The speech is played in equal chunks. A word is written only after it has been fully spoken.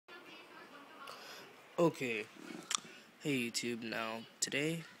Okay, hey YouTube. Now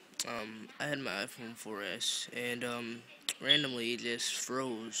today, I had my iPhone 4S, and randomly it just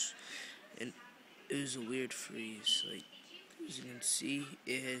froze, and it was a weird freeze. Like as you can see,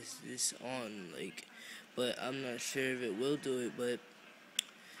 it has this on, but I'm not sure if it will do it. But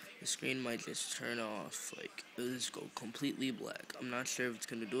the screen might just turn off, it'll just go completely black. I'm not sure if it's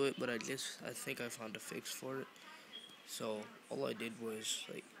gonna do it, but I think I found a fix for it. So all I did was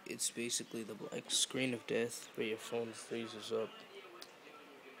it's basically the black screen of death where your phone freezes up.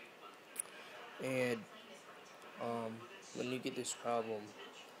 And um, when you get this problem,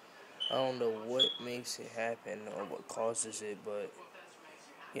 I don't know what makes it happen or what causes it, but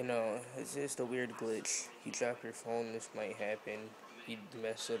it's just a weird glitch. You drop your phone, this might happen. You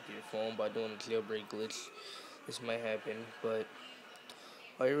mess up your phone by doing a jailbreak glitch, this might happen. But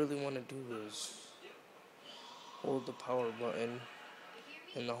all you really want to do is hold the power button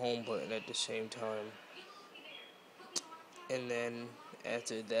and the home button at the same time. And then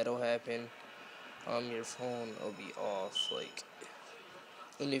after that'll happen, your phone will be off.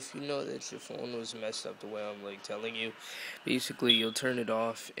 And if you know that your phone was messed up the way I'm telling you, basically you'll turn it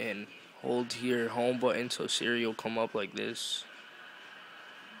off and hold your home button so Siri will come up like this.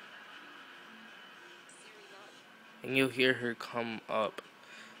 And you'll hear her come up.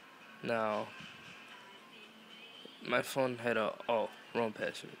 Now, my phone had wrong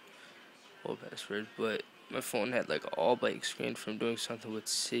password. Old password, but my phone had a all blank screen from doing something with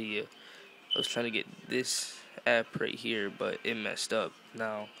Cydia. I was trying to get this app right here, but it messed up.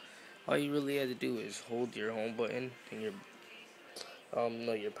 Now, all you really had to do is hold your home button and your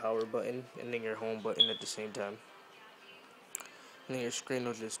power button and then your home button at the same time. And then your screen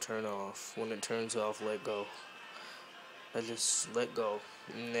will just turn off. When it turns off, let go. I just let go.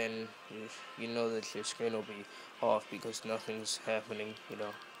 And then you know that your screen will be off because nothing's happening,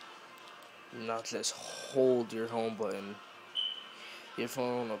 Now just hold your home button. Your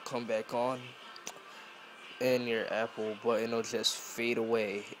phone will come back on and your Apple button will just fade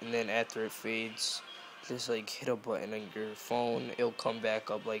away. And then after it fades, just hit a button on your phone, it'll come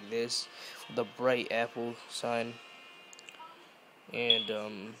back up like this, the bright Apple sign.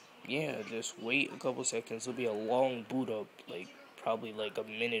 And yeah, just wait a couple seconds. It'll be a long boot up, probably a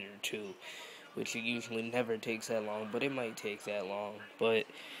minute or two, which it usually never takes that long, but it might take that long. But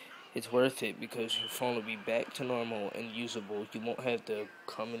it's worth it because your phone will be back to normal and usable. You won't have to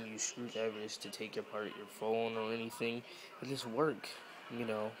come and use screwdrivers to take apart your phone or anything. It'll just work.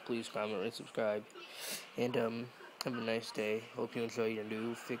 Please comment and subscribe. And have a nice day. Hope you enjoy your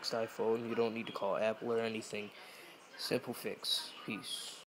new fixed iPhone. You don't need to call Apple or anything. Simple fix. Peace.